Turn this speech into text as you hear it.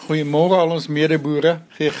Goeiemôre al ons medeboere.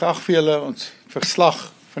 Gee graag vir julle ons verslag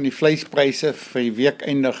van die vleispryse vir die week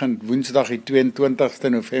eindigend Woensdag die 22ste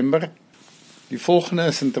November. Die volgende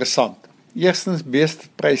is interessant. Eerstens,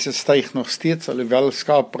 beestepryse styg nog steeds alhoewel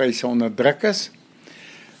skaappryse onder druk is.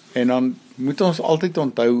 En dan moet ons altyd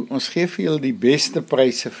onthou, ons gee vir julle die beste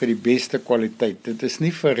pryse vir die beste kwaliteit. Dit is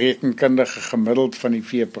nie vir rekenkundige gemiddeld van die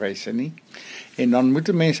veepryse nie. En dan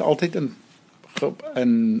moet 'n mens altyd in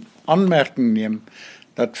aanmerking neem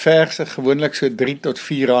dat verse gewoonlik so 3 tot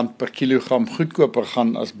 4 rand per kilogram goedkoper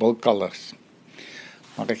gaan as bulkalvers.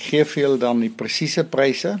 Maar ek gee vir julle dan die presiese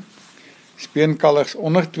pryse. Speenkalvers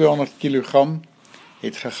onder 200 kg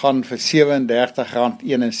het gegaan vir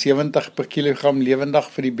R37,71 per kilogram lewendig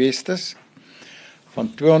vir die bestes.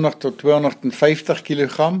 Van 200 tot 250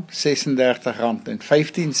 kg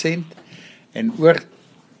R36,15 en oor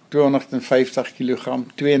 250 kg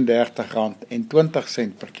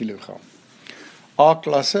R32,20 per kilogram.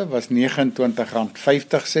 A-klasse was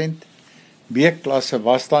R29,50, B-klasse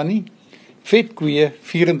was daar nie, vetkoeie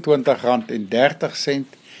R24,30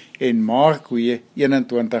 en maarkoeie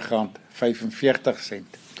R21,45.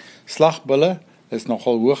 Slagbulle is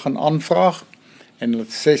nogal hoog in aanvraag en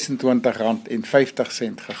het R26,50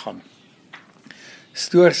 gegaan.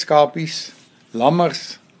 Stoorskapies,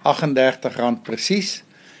 lammers R38 presies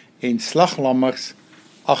en slaglammers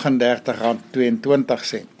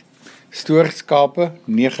R38,22. Stoorskape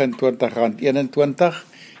R29,21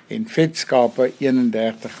 en vetskape R31,79.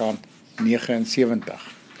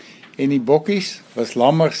 En die bokkies was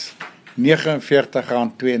lammers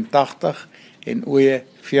R49,82 en ooe R40,25.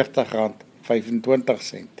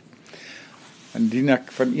 Indien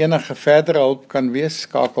ek van enige verdere hulp kan wees,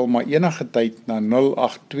 skakel maar enige tyd na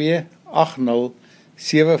 082 80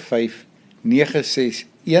 75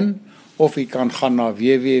 961 of jy kan gaan na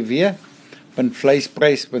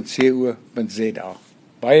www.vleisprys.co.za.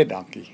 Baie dankie.